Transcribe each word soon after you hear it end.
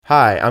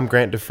Hi, I'm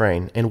Grant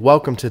Dufresne, and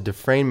welcome to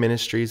Dufresne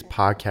Ministries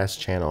podcast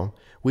channel.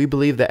 We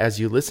believe that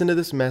as you listen to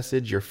this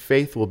message, your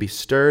faith will be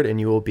stirred and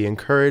you will be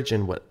encouraged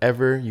in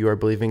whatever you are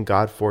believing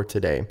God for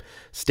today.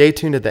 Stay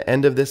tuned at the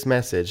end of this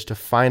message to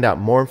find out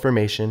more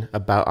information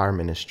about our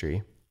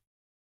ministry.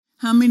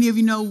 How many of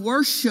you know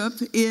worship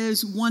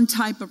is one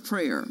type of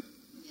prayer?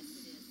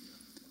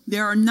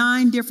 There are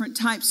 9 different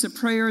types of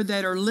prayer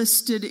that are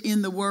listed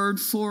in the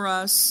Word for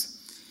us.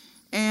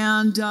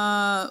 And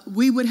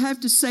we would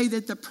have to say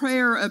that the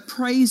prayer of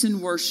praise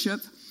and worship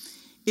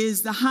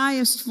is the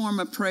highest form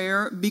of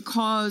prayer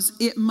because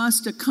it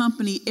must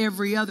accompany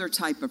every other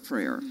type of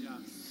prayer.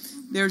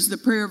 There's the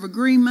prayer of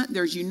agreement,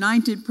 there's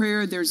united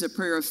prayer, there's a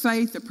prayer of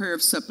faith, the prayer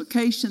of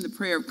supplication, the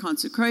prayer of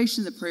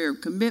consecration, the prayer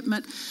of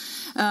commitment,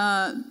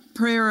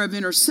 prayer of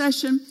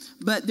intercession,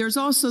 but there's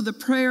also the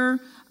prayer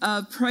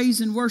of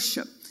praise and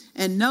worship.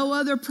 And no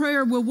other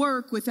prayer will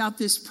work without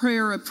this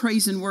prayer of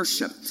praise and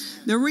worship.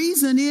 The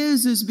reason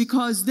is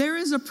because there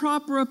is a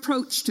proper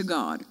approach to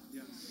God.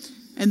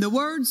 And the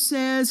Word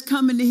says,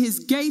 come into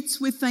His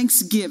gates with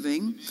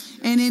thanksgiving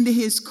and into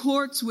His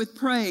courts with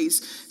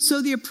praise.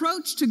 So the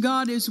approach to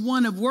God is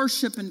one of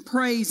worship and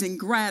praise and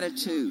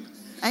gratitude.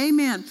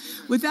 Amen.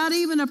 Without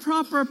even a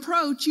proper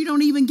approach, you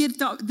don't even get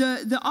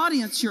the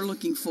audience you're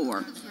looking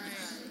for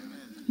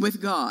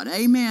with God.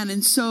 Amen.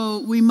 And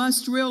so we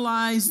must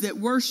realize that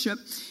worship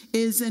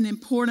is an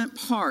important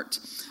part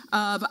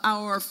of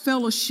our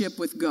fellowship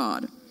with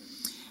God.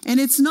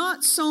 And it's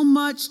not so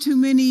much, too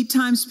many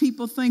times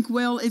people think,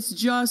 well, it's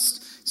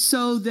just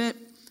so that,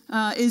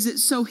 is it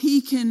so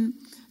He can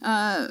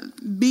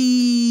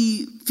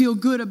feel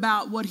good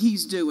about what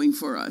He's doing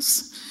for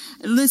us?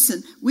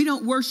 Listen, we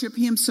don't worship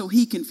Him so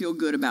He can feel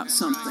good about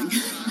something.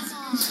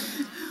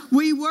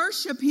 We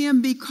worship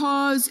Him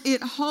because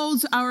it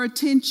holds our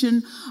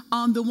attention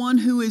on the one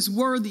who is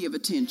worthy of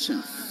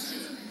attention.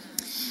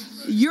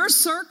 Your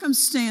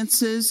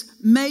circumstances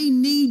may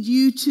need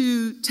you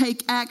to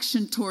take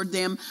action toward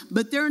them,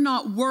 but they're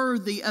not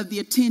worthy of the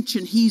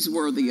attention He's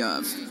worthy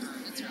of.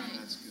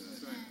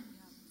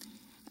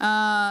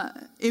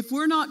 If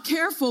we're not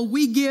careful,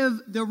 we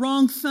give the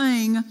wrong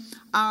thing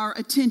our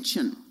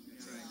attention.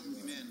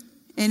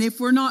 And if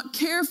we're not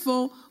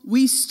careful,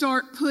 we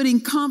start putting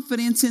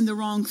confidence in the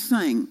wrong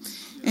thing.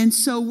 And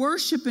so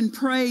worship and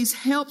praise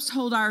helps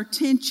hold our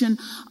attention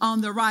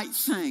on the right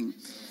thing.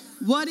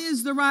 What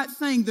is the right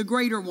thing? The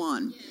greater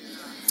one.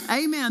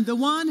 Amen. The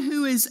one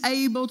who is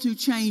able to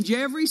change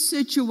every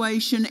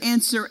situation,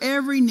 answer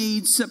every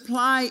need,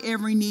 supply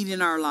every need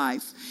in our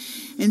life.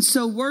 And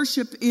so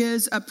worship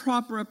is a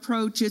proper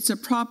approach. It's a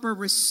proper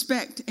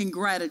respect and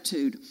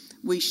gratitude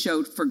we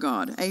showed for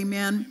God.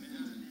 Amen.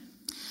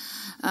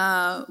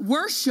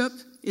 Worship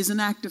is an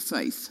act of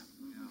faith.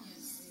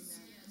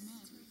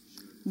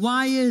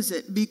 Why is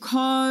it?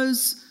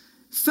 Because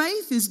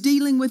faith is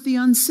dealing with the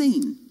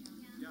unseen.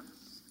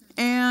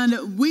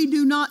 And we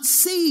do not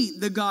see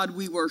the God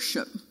we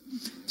worship.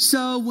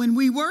 So when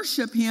we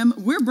worship Him,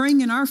 we're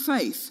bringing our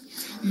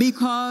faith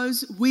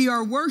because we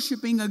are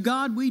worshiping a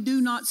God we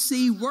do not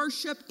see.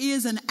 Worship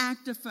is an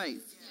act of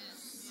faith.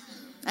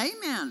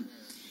 Amen.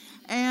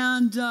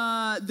 And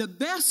the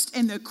best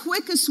and the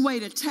quickest way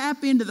to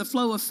tap into the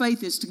flow of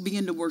faith is to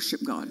begin to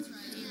worship God.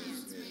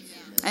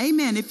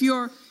 Amen. If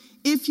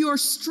you're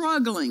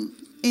struggling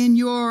in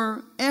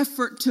your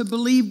effort to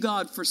believe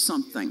God for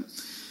something,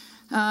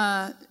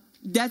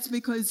 that's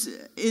because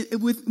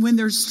when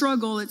there's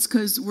struggle, it's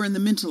because we're in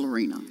the mental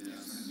arena.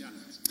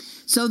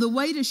 So the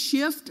way to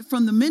shift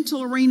from the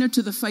mental arena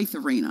to the faith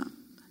arena,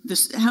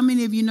 how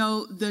many of you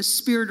know the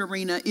spirit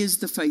arena is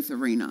the faith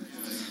arena?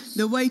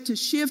 The way to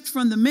shift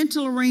from the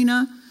mental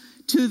arena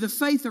to the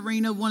faith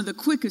arena, one of the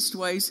quickest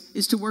ways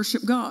is to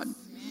worship God.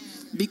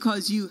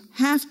 Because you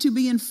have to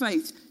be in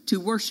faith to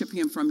worship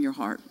Him from your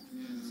heart.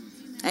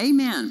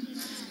 Amen.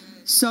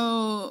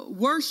 So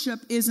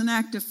worship is an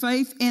act of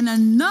faith. And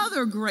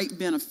another great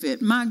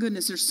benefit, my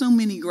goodness, there's so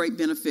many great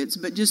benefits,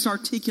 but just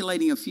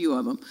articulating a few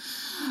of them.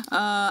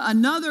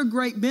 Another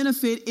great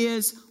benefit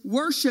is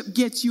worship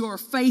gets your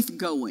faith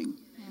going.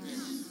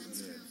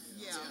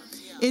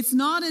 It's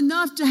not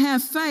enough to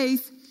have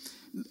faith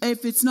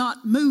if it's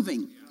not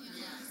moving.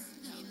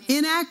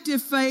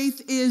 Inactive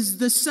faith is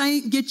the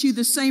same, get you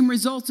the same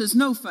results as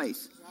no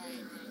faith.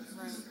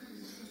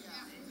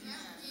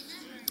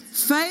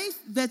 Faith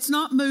that's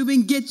not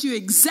moving gets you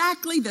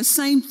exactly the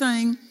same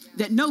thing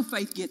that no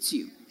faith gets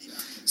you.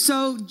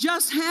 So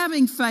just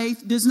having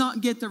faith does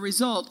not get the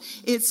result.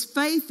 It's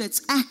faith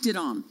that's acted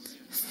on.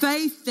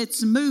 Faith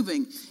that's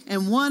moving.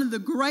 And one of the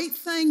great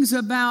things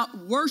about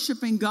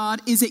worshiping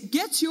God is it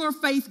gets your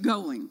faith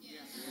going.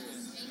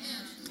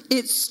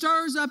 It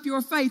stirs up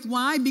your faith.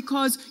 Why?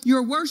 Because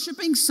you're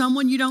worshiping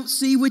someone you don't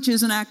see, which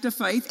is an act of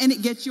faith, and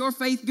it gets your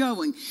faith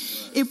going.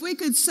 If we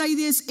could say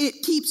this,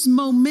 it keeps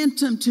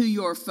momentum to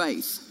your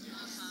faith.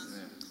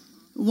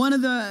 One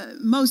of the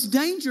most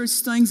dangerous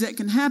things that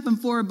can happen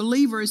for a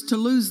believer is to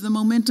lose the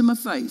momentum of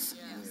faith.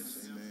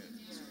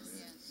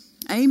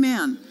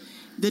 Amen.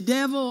 The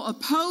devil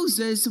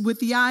opposes with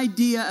the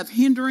idea of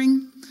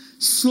hindering,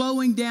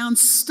 slowing down,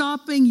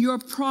 stopping your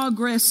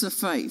progress of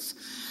faith.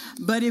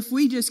 But if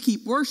we just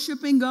keep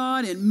worshiping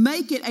God and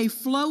make it a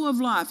flow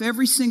of life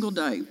every single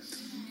day,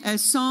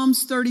 as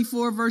Psalms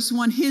 34 verse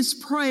 1, His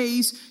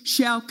praise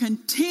shall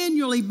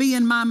continually be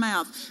in my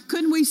mouth.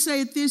 Couldn't we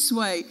say it this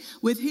way?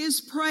 With His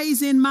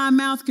praise in my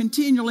mouth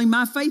continually,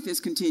 my faith is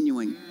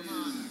continuing.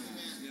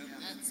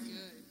 That's good.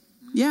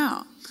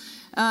 Yeah.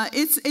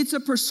 It's a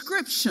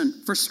prescription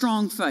for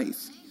strong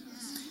faith.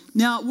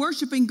 Now,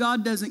 worshiping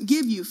God doesn't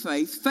give you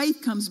faith.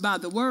 Faith comes by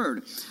the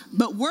Word.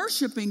 But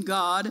worshiping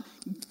God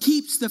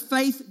keeps the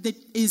faith that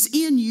is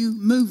in you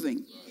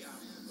moving.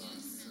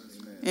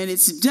 And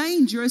it's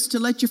dangerous to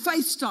let your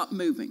faith stop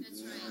moving.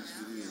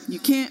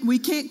 We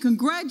can't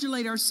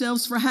congratulate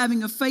ourselves for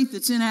having a faith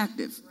that's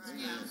inactive.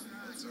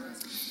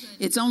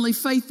 It's only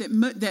faith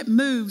that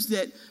moves,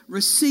 that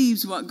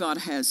receives what God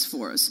has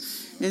for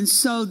us. And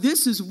so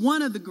this is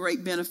one of the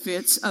great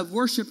benefits of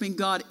worshiping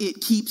God. It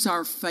keeps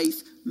our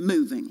faith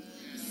moving.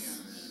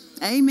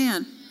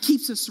 Amen.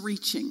 Keeps us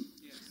reaching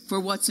for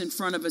what's in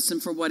front of us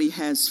and for what He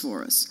has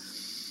for us.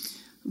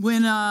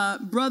 When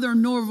Brother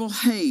Norval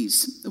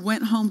Hayes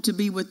went home to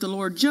be with the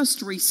Lord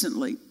just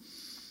recently,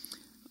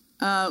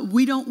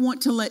 we don't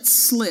want to let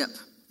slip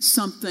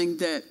something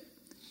that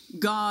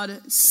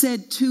God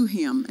said to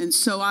him. And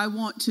so I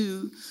want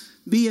to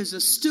be as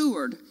a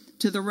steward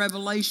to the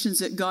revelations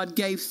that God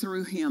gave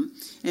through him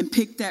and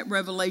pick that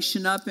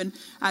revelation up. And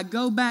I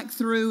go back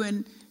through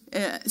and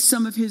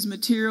some of his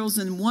materials,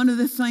 and one of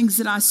the things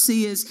that I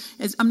see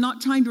is I'm not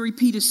trying to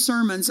repeat his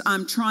sermons,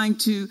 I'm trying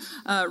to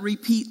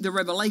repeat the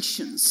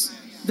revelations,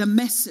 the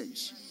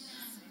message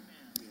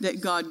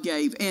that God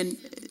gave. And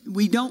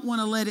we don't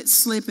want to let it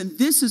slip. And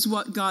this is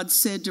what God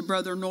said to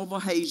Brother Norval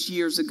Hayes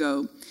years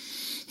ago.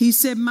 He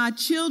said, "My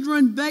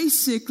children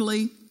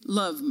basically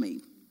love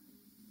me,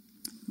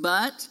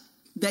 but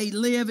they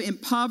live in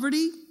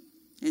poverty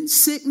and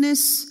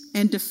sickness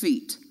and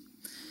defeat.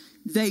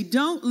 They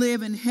don't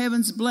live in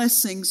heaven's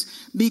blessings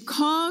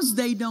because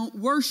they don't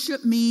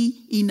worship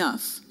me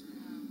enough."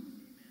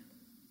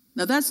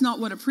 Now, that's not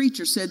what a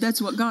preacher said.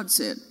 That's what God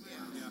said.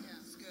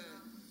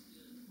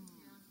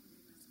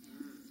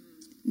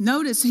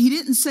 Notice, He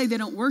didn't say they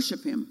don't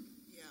worship Him.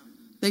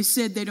 They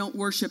said they don't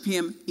worship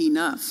Him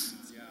enough.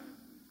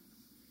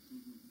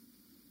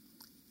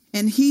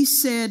 And He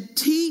said,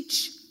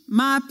 "Teach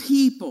my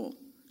people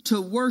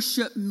to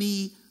worship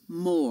me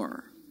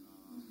more.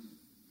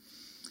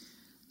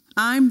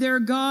 I'm their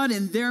God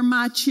and they're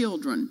my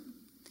children.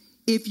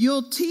 If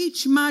you'll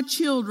teach my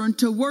children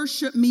to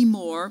worship me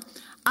more,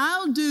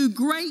 I'll do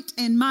great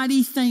and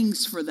mighty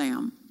things for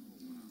them."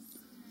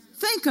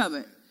 Think of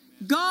it.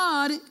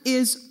 God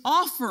is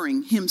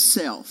offering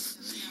Himself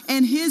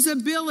and His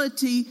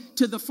ability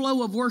to the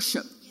flow of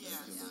worship.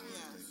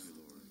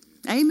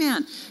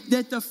 Amen.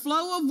 That the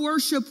flow of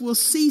worship will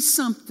see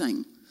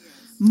something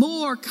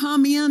more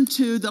come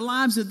into the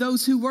lives of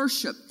those who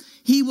worship.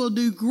 He will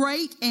do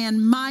great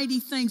and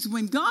mighty things.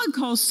 When God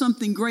calls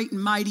something great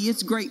and mighty,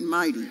 it's great and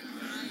mighty.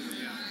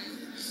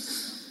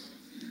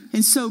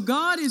 And so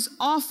God is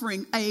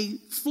offering a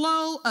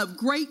flow of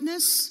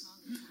greatness,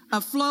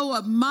 a flow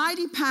of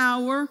mighty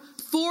power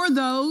for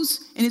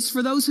those, and it's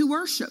for those who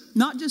worship,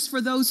 not just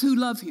for those who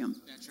love Him.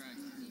 That's right.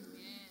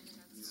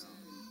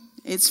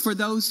 It's for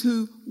those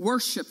who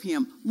worship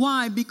Him.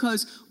 Why?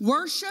 Because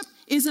worship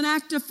is an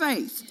act of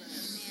faith.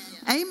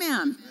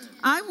 Amen.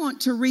 I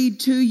want to read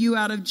to you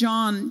out of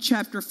John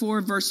chapter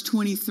 4, verse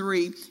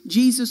 23.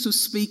 Jesus was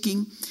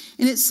speaking,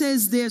 and it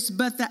says this,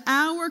 "But the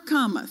hour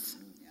cometh,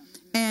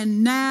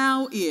 and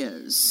now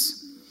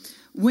is,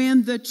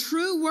 when the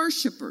true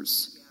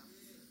worshipers,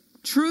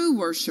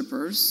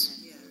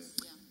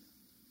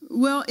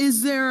 well,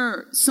 is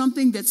there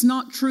something that's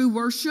not true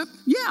worship?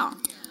 Yeah.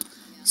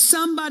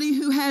 Somebody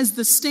who has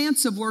the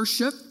stance of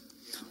worship,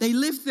 they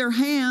lift their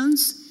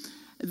hands,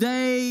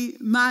 they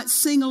might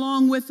sing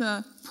along with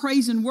a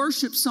praise and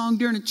worship song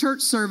during a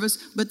church service,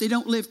 but they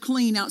don't live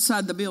clean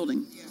outside the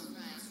building.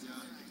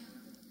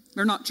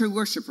 They're not true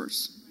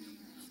worshipers.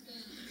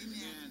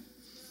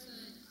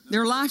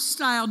 Their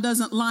lifestyle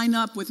doesn't line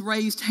up with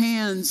raised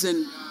hands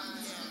and...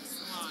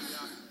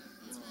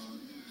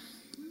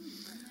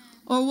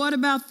 Or what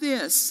about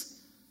this?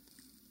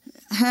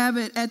 Have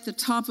it at the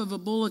top of a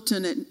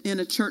bulletin in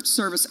a church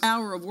service,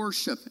 hour of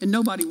worship, and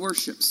nobody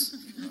worships.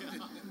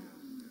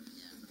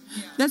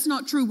 That's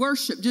not true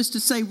worship, just to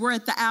say we're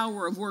at the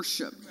hour of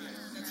worship.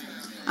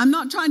 I'm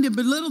not trying to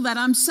belittle that.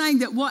 I'm saying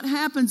that what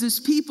happens is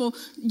people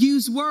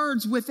use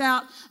words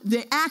without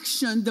the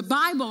action, the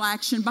Bible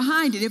action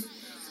behind it.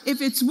 If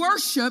it's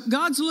worship,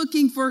 God's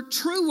looking for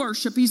true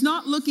worship. He's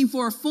not looking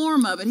for a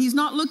form of it. He's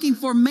not looking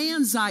for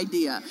man's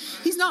idea.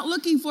 He's not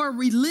looking for a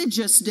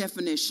religious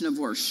definition of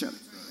worship.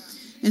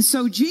 And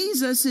so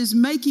Jesus is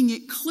making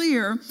it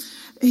clear.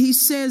 He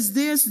says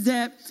this,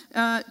 that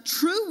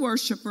true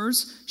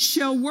worshipers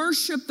shall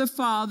worship the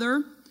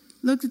Father.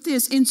 Look at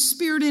this, in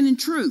spirit and in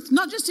truth.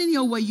 Not just any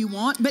old way you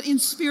want, but in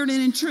spirit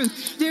and in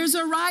truth. There's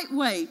a right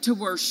way to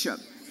worship.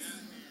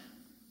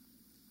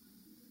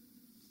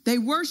 They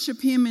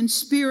worship Him in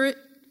spirit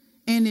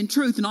and in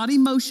truth, not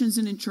emotions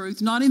and in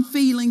truth, not in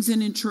feelings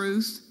and in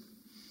truth,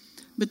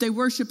 but they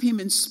worship him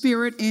in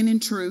spirit and in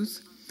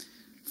truth.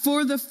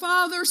 For the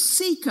Father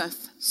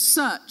seeketh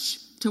such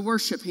to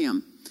worship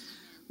him.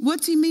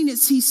 What's he mean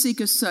it's he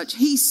seeketh such?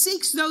 He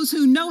seeks those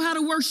who know how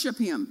to worship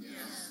him.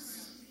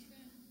 Yes.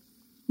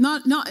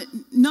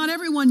 Not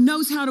everyone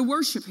knows how to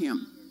worship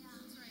him.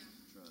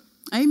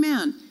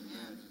 Amen.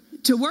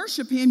 To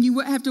worship him, you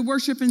have to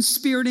worship in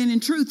spirit and in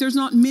truth. There's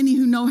not many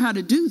who know how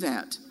to do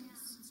that.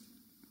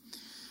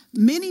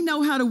 Many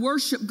know how to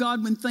worship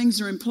God when things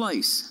are in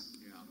place.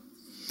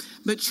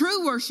 But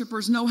true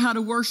worshipers know how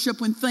to worship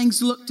when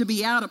things look to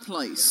be out of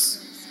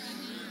place.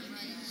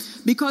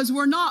 Because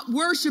we're not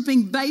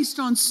worshiping based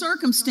on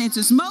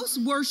circumstances.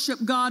 Most worship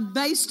God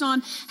based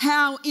on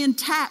how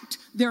intact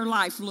their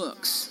life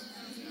looks.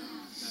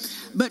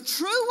 But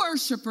true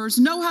worshipers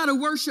know how to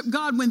worship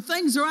God when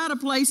things are out of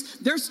place.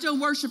 They're still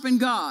worshiping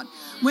God.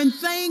 When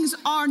things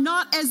are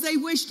not as they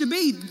wish to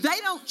be, they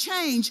don't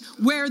change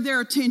where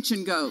their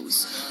attention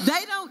goes.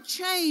 They don't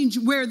change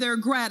where their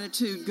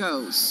gratitude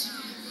goes.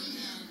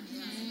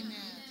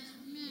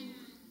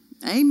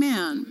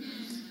 Amen.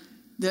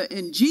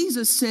 And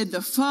Jesus said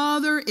the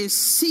Father is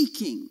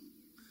seeking.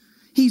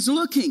 He's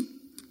looking.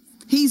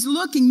 He's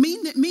looking,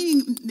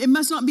 meaning it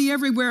must not be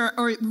everywhere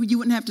or you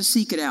wouldn't have to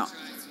seek it out.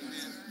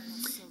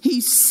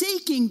 He's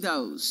seeking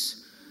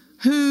those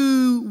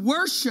who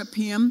worship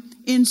him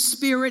in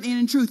spirit and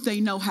in truth. They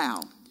know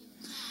how.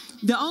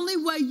 The only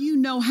way you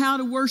know how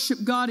to worship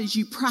God is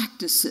you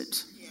practice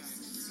it.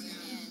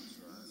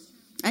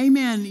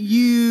 Amen.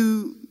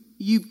 You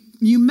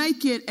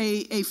make it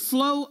a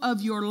flow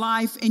of your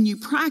life, and you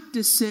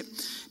practice it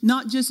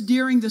not just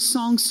during the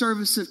song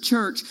service of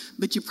church,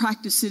 but you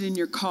practice it in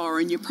your car,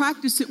 and you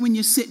practice it when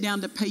you sit down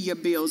to pay your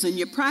bills, and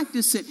you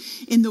practice it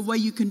in the way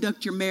you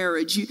conduct your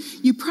marriage.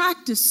 You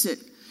practice it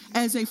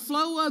as a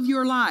flow of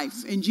your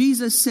life. And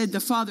Jesus said the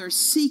Father is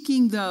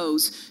seeking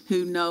those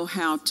who know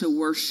how to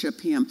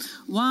worship him.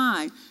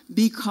 Why?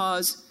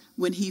 Because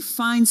when he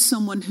finds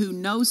someone who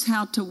knows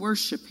how to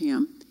worship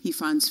him, he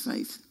finds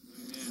faith.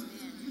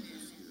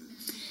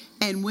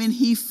 And when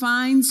he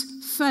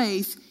finds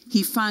faith,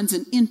 he finds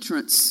an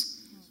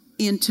entrance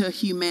into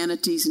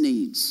humanity's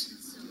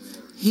needs.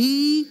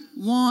 He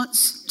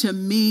wants to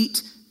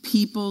meet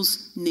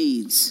people's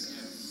needs.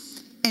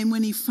 And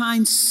when he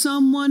finds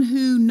someone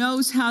who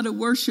knows how to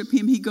worship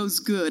him, he goes,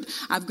 good,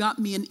 I've got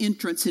me an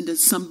entrance into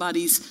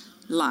somebody's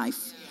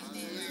life.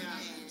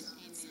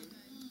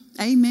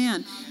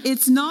 Amen.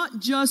 It's not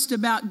just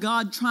about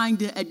God trying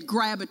to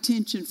grab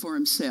attention for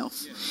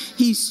himself.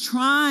 He's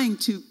trying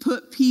to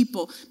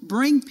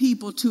bring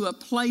people to a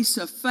place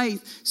of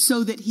faith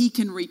so that he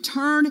can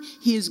return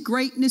his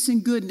greatness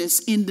and goodness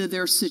into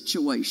their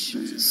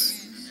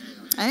situations.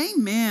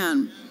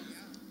 Amen.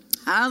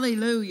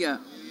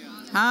 Hallelujah.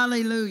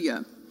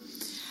 Hallelujah.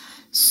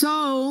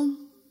 So,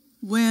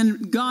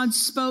 when God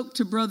spoke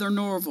to Brother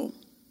Norval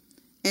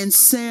and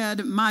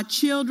said, my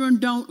children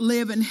don't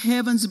live in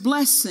heaven's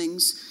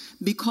blessings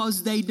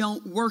because they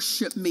don't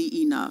worship me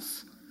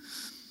enough.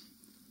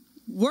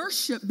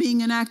 Worship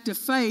being an act of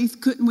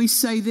faith, couldn't we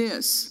say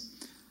this?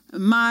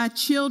 My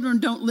children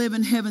don't live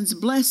in heaven's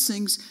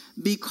blessings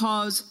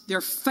because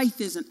their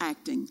faith isn't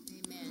acting.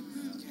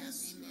 Amen.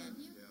 Yes.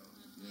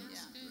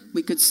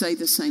 We could say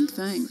the same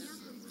thing.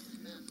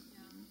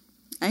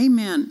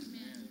 Amen.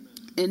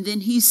 And then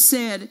he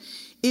said,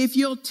 if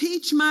you'll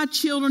teach my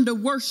children to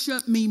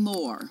worship me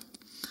more,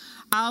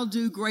 I'll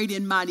do great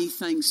and mighty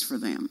things for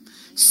them.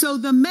 So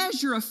the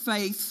measure of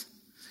faith,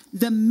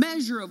 the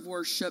measure of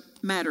worship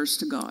matters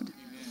to God.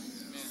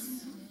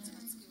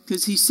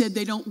 Because he said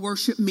they don't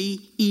worship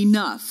me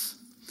enough.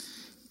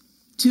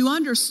 To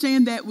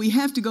understand that, we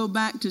have to go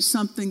back to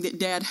something that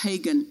Dad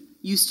Hagin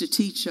used to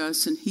teach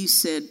us. And he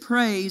said,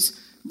 praise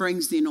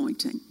brings the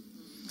anointing.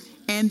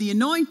 And the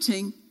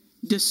anointing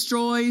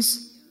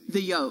destroys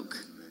the yoke.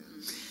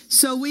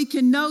 So we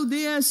can know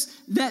this,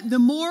 that the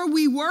more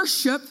we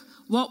worship,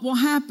 what will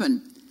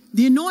happen?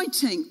 The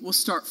anointing will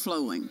start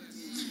flowing.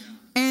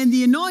 And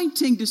the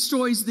anointing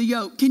destroys the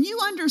yoke. Can you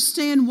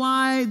understand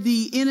why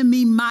the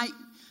enemy might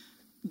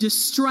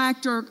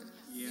distract or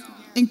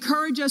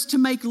encourage us to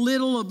make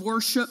little of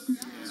worship?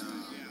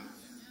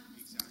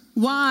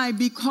 Why?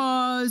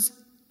 Because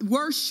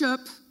worship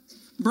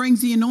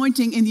brings the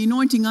anointing, and the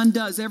anointing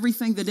undoes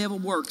everything the devil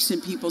works in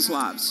people's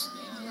lives.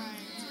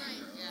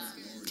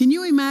 Can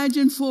you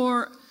imagine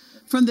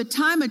from the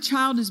time a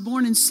child is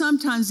born, and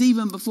sometimes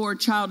even before a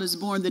child is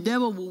born, the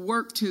devil will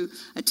work to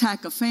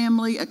attack a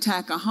family,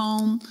 attack a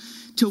home,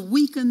 to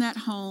weaken that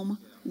home,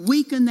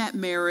 weaken that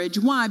marriage.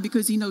 Why?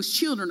 Because he knows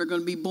children are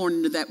going to be born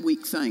into that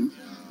weak thing.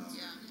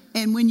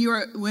 And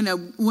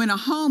when a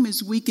home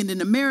is weakened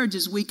and a marriage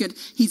is weakened,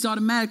 he's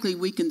automatically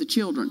weakened the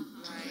children.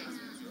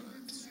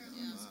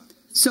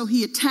 So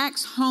he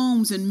attacks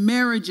homes and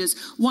marriages.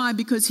 Why?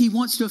 Because he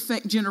wants to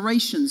affect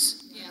generations.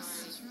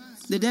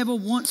 The devil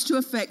wants to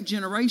affect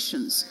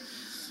generations.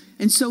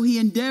 And so he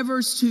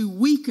endeavors to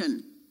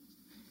weaken.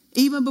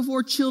 Even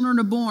before children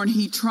are born,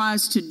 he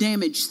tries to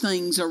damage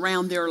things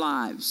around their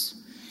lives.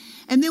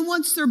 And then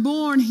once they're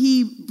born,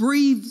 he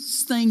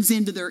breathes things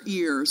into their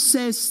ear,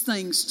 says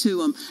things to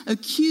them,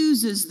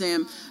 accuses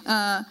them,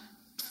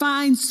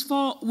 finds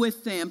fault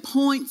with them,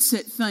 points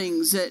at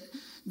things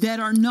that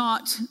are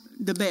not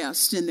the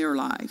best in their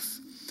life.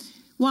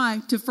 Why?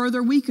 To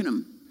further weaken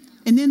them.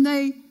 And then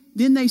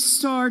they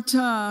start,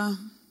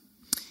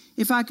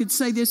 if I could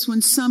say this,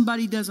 when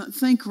somebody doesn't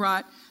think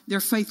right, their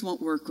faith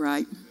won't work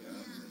right.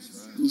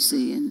 You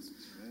see,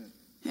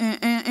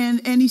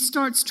 and he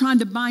starts trying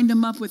to bind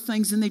them up with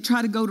things, and they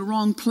try to go to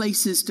wrong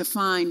places to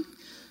find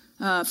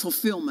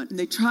fulfillment. And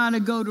they try to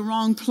go to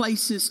wrong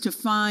places to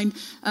find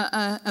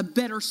a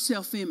better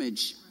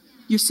self-image.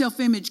 Your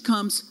self-image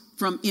comes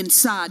from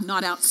inside,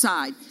 not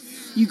outside.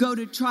 You go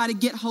to try to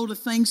get hold of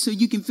things so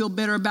you can feel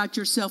better about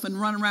yourself and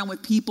run around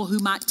with people who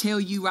might tell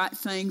you right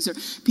things or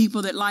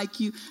people that like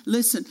you.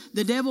 Listen,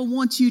 the devil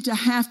wants you to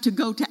have to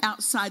go to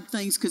outside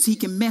things because he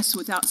can mess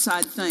with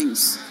outside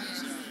things.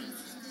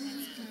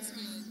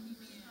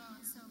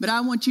 But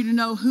I want you to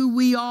know who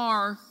we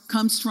are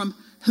comes from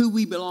who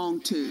we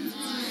belong to.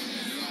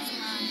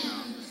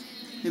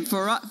 And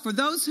for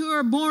those who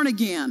are born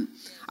again,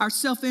 our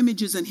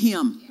self-image is in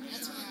him.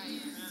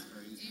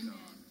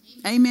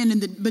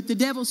 Amen. But the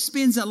devil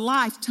spends a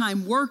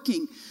lifetime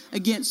working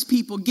against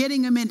people,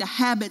 getting them into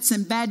habits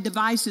and bad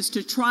devices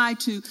to try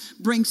to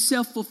bring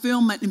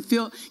self-fulfillment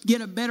and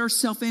get a better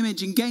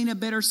self-image and gain a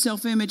better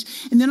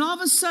self-image. And then all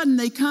of a sudden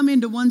they come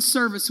into one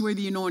service where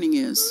the anointing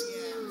is.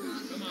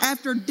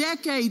 After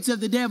decades of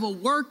the devil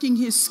working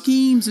his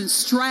schemes and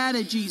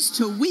strategies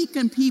to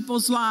weaken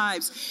people's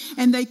lives,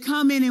 and they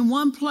come in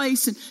one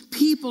place and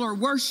people are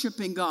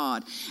worshiping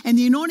God, and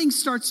the anointing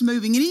starts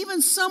moving, and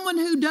even someone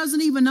who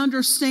doesn't even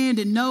understand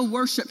and know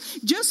worship,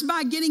 just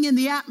by getting in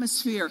the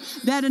atmosphere,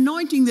 that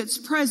anointing that's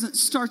present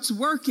starts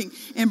working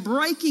and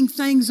breaking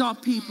things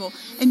off people.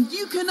 And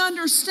you can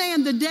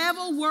understand the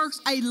devil works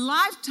a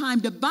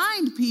lifetime to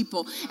bind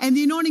people, and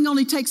the anointing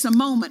only takes a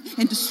moment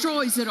and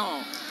destroys it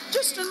all.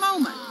 Just a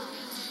moment.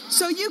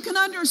 So you can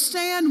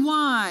understand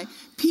why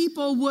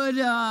people would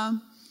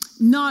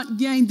not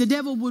gain, the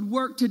devil would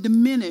work to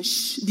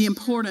diminish the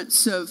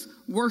importance of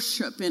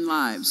worship in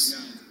lives.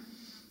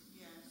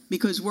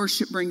 Because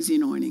worship brings the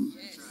anointing.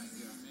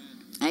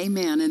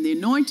 Amen. And the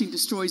anointing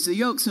destroys the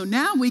yoke. So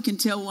now we can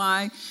tell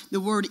why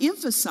the word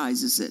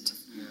emphasizes it.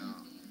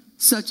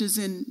 Such as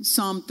in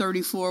Psalm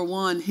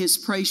 34:1, his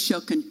praise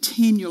shall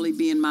continually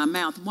be in my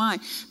mouth. Why?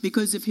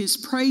 Because if his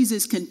praise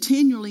is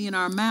continually in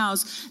our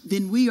mouths,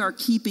 then we are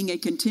keeping a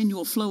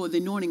continual flow of the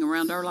anointing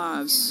around our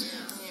lives.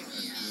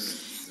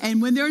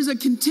 And when there's a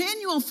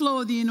continual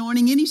flow of the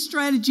anointing, any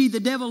strategy the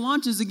devil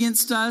launches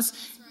against us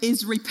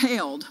is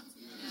repelled.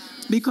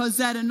 Because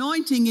that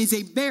anointing is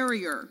a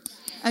barrier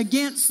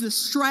against the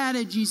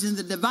strategies and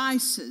the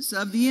devices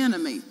of the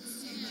enemy.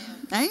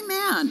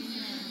 Amen.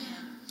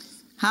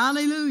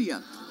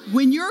 Hallelujah.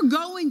 When you're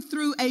going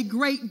through a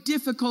great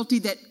difficulty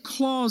that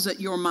claws at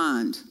your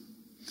mind,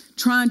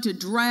 trying to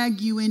drag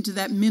you into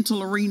that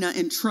mental arena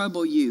and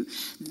trouble you,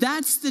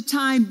 that's the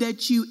time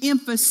that you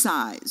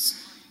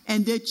emphasize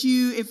and that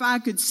you, if I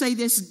could say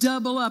this,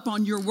 double up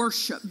on your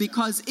worship,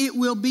 because it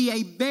will be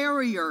a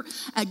barrier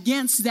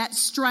against that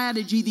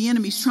strategy the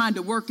enemy's trying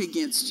to work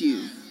against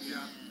you.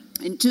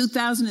 In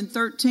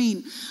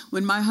 2013,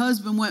 when my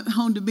husband went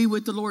home to be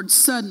with the Lord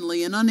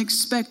suddenly and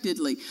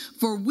unexpectedly,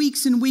 for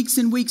weeks and weeks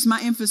and weeks,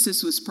 my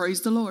emphasis was praise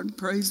the Lord,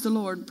 praise the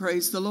Lord,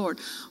 praise the Lord.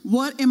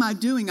 What am I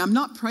doing? I'm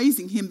not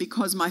praising him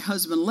because my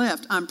husband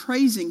left. I'm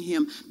praising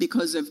him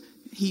because of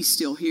he's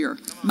still here.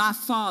 My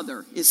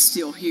Father is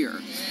still here.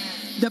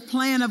 The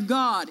plan of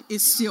God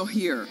is still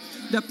here.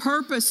 The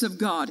purpose of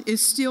God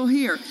is still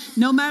here.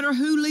 No matter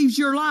who leaves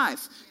your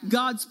life,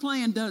 God's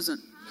plan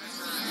doesn't.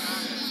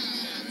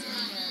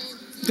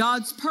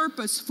 God's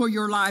purpose for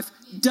your life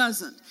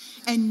doesn't.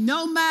 And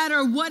no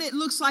matter what it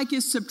looks like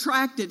is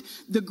subtracted,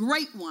 the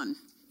great one,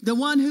 the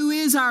one who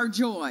is our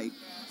joy,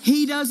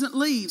 he doesn't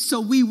leave.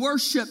 So we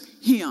worship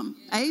him.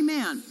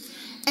 Amen.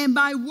 And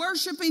by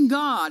worshiping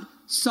God,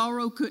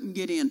 sorrow couldn't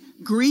get in.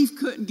 Grief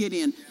couldn't get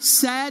in.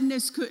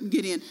 Sadness couldn't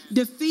get in.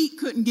 Defeat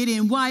couldn't get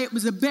in. Why? It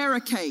was a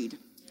barricade.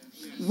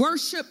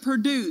 Worship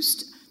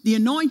produced the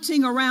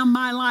anointing around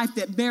my life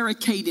that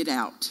barricaded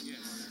out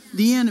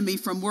the enemy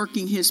from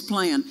working his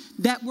plan.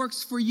 That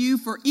works for you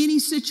for any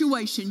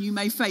situation you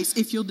may face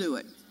if you'll do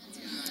it.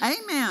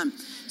 Amen.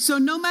 So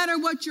no matter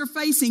what you're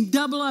facing,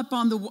 double up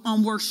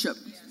on worship.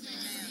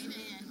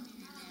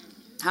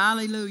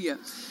 Hallelujah.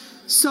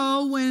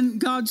 So when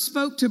God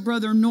spoke to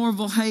Brother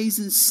Norval Hayes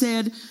and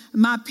said,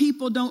 my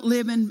people don't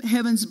live in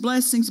heaven's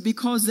blessings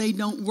because they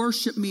don't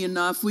worship me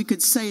enough, we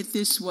could say it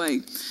this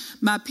way.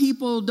 My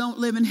people don't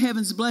live in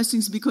heaven's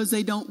blessings because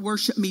they don't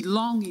worship me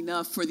long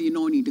enough for the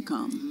anointing to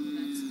come.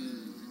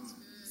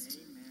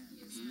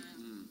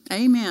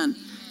 Amen.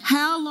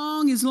 How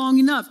long is long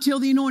enough? Till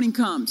the anointing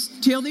comes.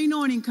 Till the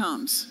anointing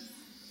comes.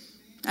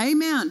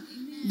 Amen.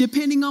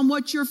 Depending on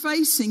what you're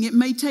facing, it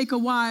may take a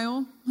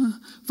while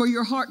for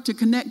your heart to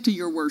connect to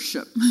your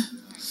worship.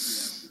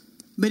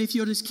 But if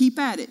you'll just keep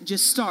at it,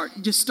 just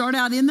start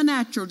out in the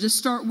natural, just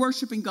start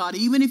worshiping God,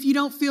 even if you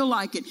don't feel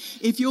like it.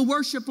 If you'll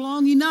worship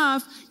long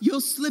enough,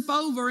 you'll step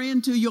over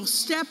into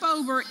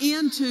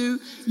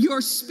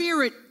your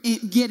spirit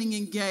getting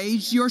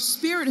engaged, your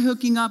spirit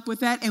hooking up with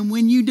that. And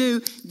when you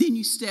do, then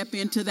you step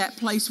into that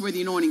place where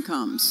the anointing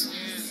comes.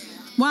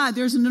 Why?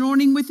 There's an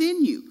anointing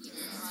within you.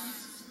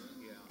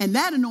 And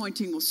that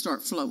anointing will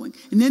start flowing.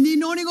 And then the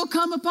anointing will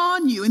come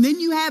upon you. And then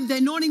you have the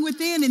anointing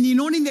within and the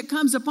anointing that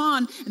comes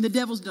upon, and the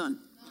devil's done.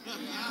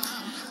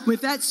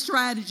 With that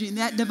strategy and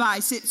that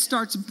device, it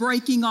starts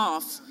breaking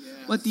off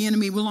what the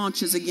enemy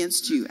launches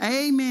against you.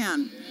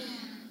 Amen.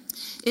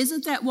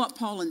 Isn't that what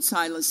Paul and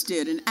Silas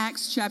did in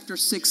Acts chapter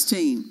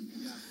 16?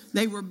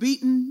 They were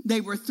beaten.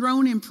 They were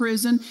thrown in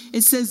prison.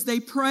 It says they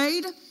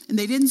prayed, and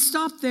they didn't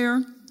stop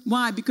there.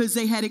 Why? Because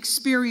they had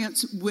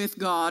experience with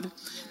God.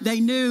 They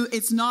knew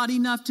it's not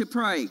enough to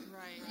pray.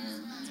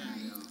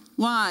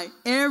 Why?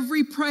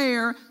 Every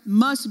prayer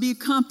must be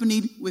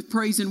accompanied with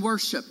praise and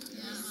worship.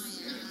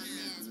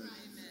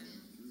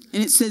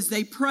 And it says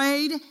they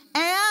prayed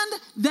and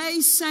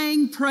they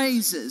sang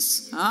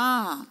praises.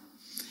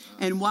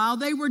 And while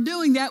they were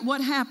doing that,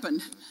 what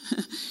happened?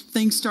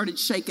 Things started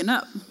shaking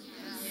up.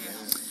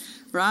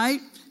 Right?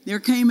 There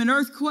came an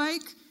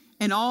earthquake.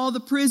 And all the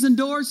prison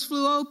doors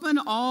flew open.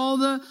 All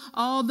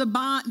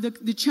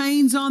the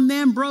chains on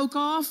them broke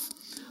off.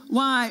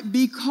 Why?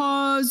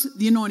 Because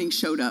the anointing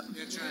showed up.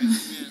 That's right.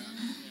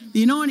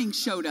 The anointing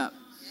showed up.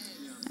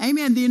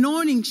 Amen. The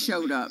anointing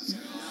showed up.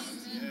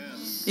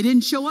 It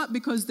didn't show up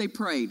because they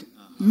prayed.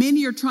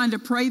 Many are trying to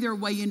pray their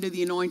way into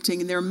the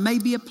anointing, and there may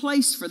be a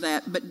place for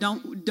that, but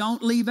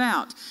don't leave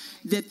out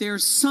that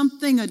there's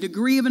something, a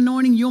degree of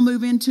anointing you'll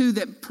move into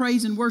that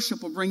praise and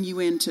worship will bring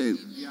you into.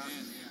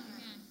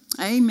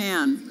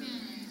 Amen.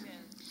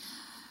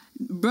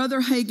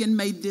 Brother Hagin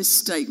made this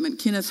statement.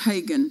 Kenneth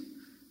Hagin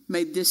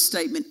made this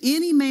statement.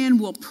 Any man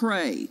will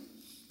pray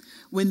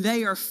when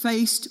they are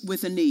faced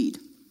with a need.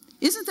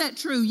 Isn't that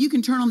true? You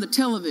can turn on the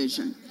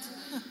television.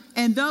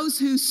 And those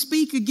who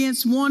speak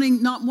against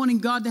not wanting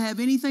God to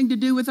have anything to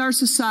do with our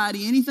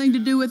society, anything to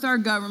do with our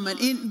government,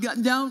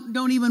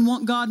 don't even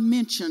want God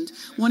mentioned,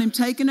 want him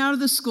taken out of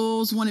the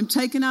schools, want him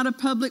taken out of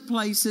public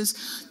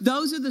places.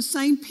 Those are the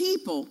same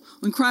people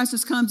when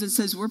crisis comes and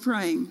says, we're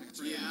praying.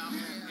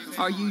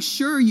 Are you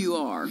sure you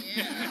are?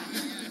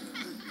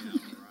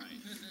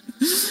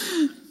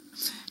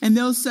 And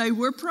they'll say,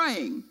 we're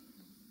praying.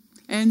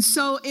 And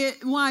so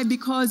why?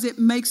 Because it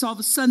makes all of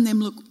a sudden them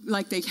look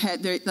like they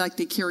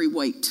carry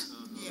weight.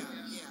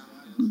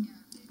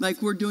 Like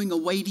we're doing a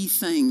weighty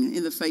thing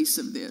in the face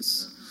of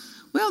this.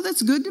 Well,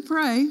 that's good to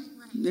pray.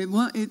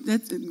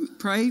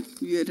 Pray.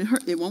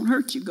 It won't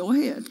hurt you. Go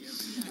ahead.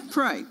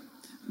 Pray.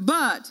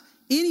 But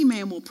any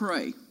man will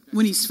pray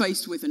when he's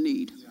faced with a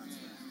need.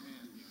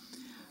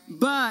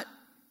 But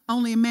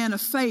only a man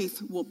of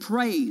faith will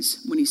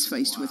praise when he's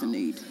faced with a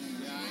need.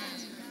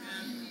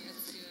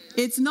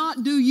 It's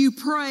not do you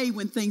pray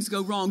when things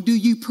go wrong. Do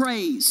you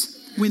praise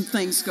when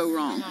things go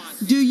wrong?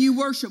 Do you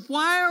worship?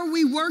 Why are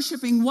we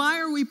worshiping? Why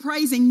are we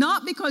praising?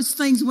 Not because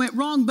things went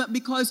wrong, but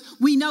because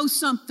we know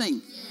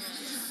something.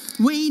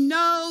 We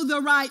know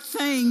the right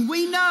thing.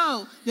 We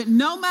know that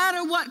no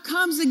matter what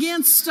comes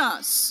against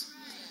us,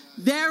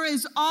 there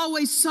is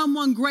always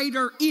someone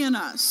greater in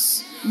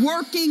us,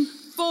 working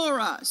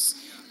for us.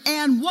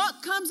 And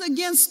what comes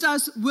against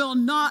us will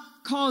not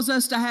cause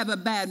us to have a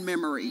bad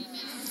memory.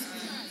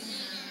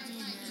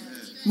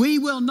 We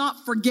will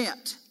not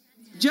forget.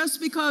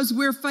 Just because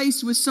we're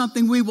faced with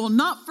something, we will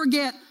not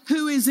forget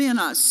who is in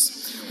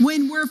us.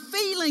 When we're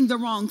feeling the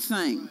wrong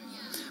thing,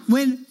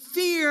 when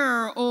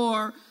fear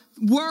or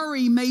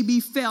worry may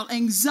be felt,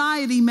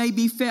 anxiety may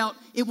be felt,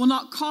 it will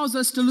not cause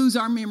us to lose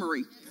our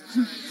memory.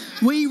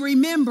 We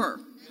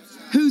remember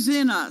who's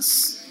in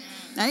us.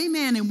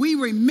 Amen. And we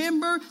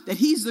remember that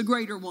he's the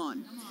greater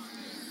one.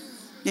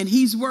 And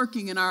he's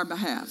working in our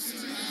behalf.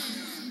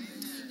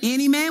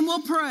 Any man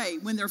will pray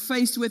when they're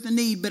faced with a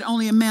need, but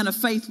only a man of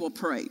faith will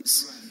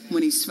praise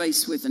when he's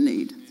faced with a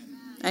need.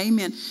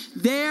 Amen.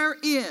 There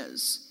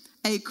is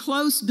a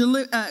close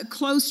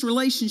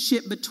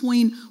relationship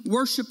between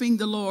worshiping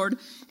the Lord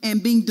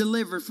and being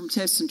delivered from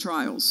tests and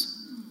trials.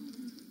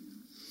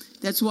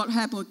 That's what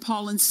happened with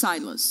Paul and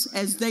Silas.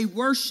 As they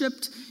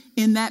worshiped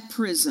in that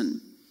prison,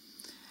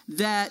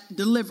 that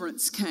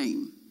deliverance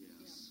came.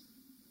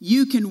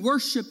 You can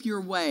worship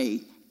your way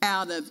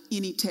out of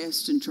any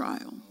test and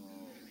trial.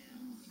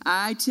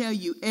 I tell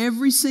you,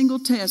 every single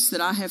test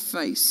that I have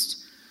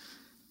faced,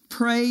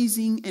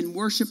 praising and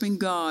worshiping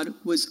God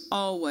was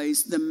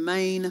always the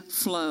main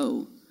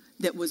flow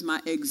that was my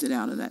exit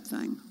out of that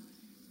thing.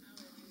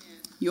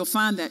 You'll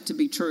find that to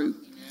be true.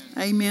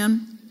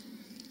 Amen.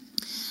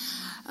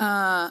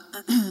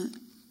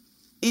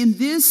 In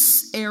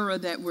this era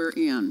that we're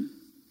in,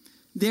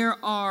 there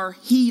are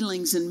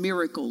healings and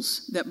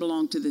miracles that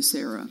belong to this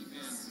era.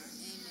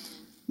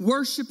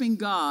 Worshiping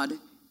God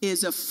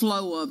is a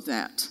flow of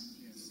that.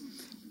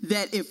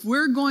 That if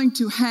we're going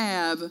to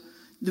have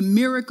the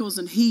miracles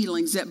and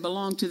healings that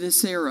belong to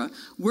this era,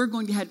 we're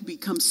going to have to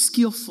become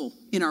skillful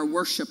in our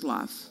worship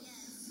life.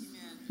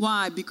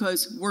 Why?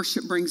 Because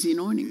worship brings the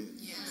anointing.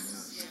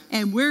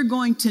 And we're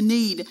going to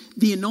need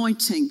the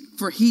anointing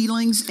for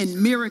healings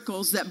and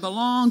miracles that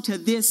belong to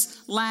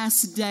this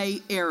last day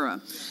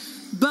era.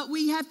 But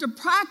we have to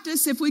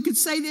practice, if we could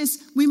say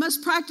this, we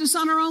must practice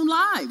on our own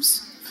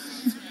lives.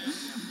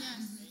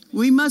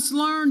 We must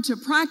learn to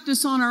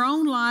practice on our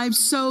own lives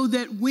so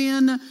that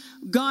when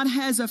God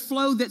has a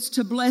flow that's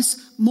to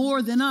bless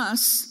more than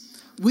us,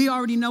 we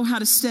already know how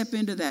to step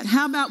into that.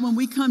 How about when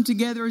we come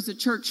together as a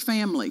church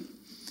family,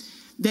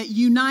 that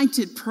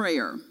united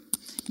prayer,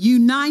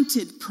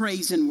 united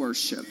praise and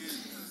worship,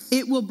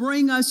 it will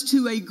bring us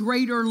to a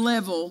greater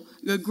level,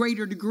 a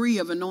greater degree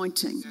of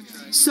anointing.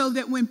 So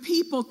that when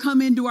people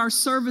come into our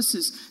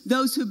services,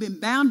 those who've been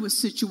bound with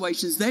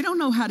situations, they don't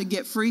know how to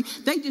get free.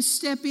 They just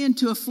step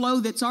into a flow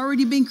that's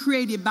already been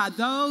created by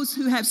those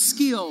who have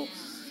skill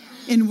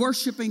in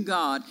worshiping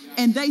God.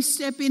 And they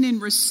step in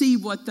and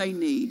receive what they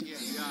need.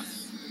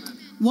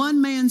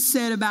 One man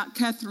said about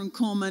Catherine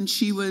Kuhlman,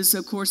 she was,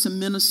 of course, a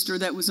minister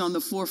that was on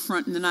the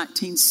forefront in the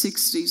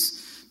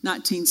 1960s,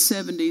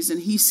 1970s, and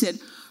he said,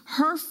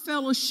 her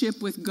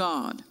fellowship with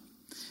God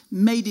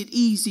made it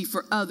easy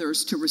for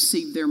others to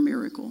receive their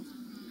miracle.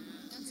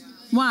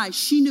 Why?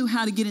 She knew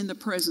how to get in the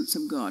presence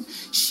of God.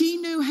 She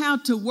knew how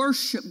to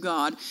worship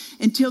God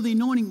until the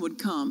anointing would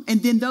come.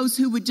 And then those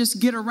who would just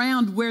get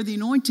around where the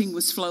anointing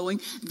was flowing,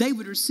 they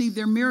would receive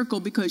their miracle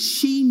because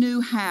she knew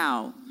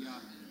how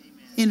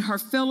in her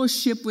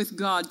fellowship with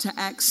God to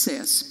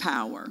access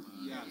power.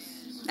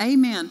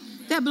 Amen.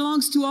 That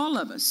belongs to all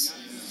of us.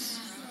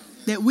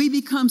 That we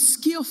become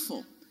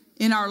skillful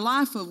in our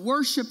life of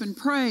worship and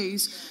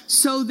praise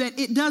so that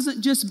it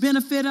doesn't just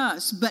benefit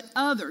us, but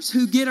others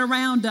who get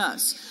around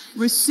us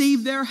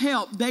receive their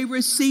help. They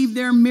receive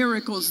their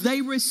miracles.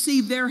 They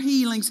receive their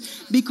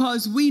healings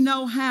because we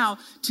know how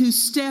to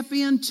step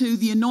into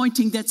the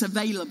anointing that's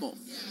available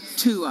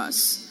to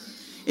us.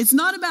 It's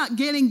not about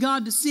getting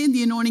God to send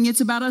the anointing.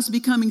 It's about us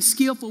becoming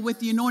skillful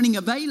with the anointing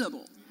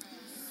available.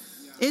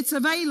 It's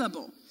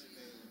available.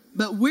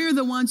 But we're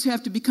the ones who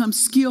have to become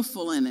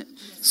skillful in it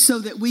so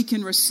that we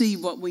can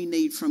receive what we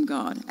need from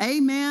God.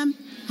 Amen.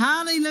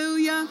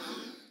 Hallelujah.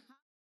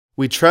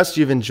 We trust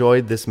you've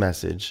enjoyed this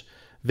message.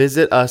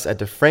 Visit us at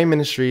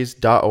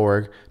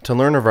DufresneMinistries.org to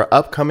learn of our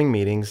upcoming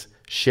meetings,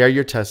 share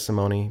your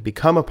testimony,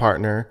 become a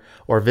partner,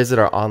 or visit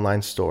our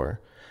online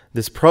store.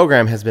 This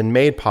program has been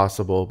made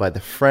possible by the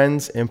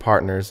friends and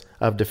partners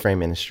of Dufresne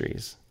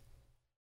Ministries.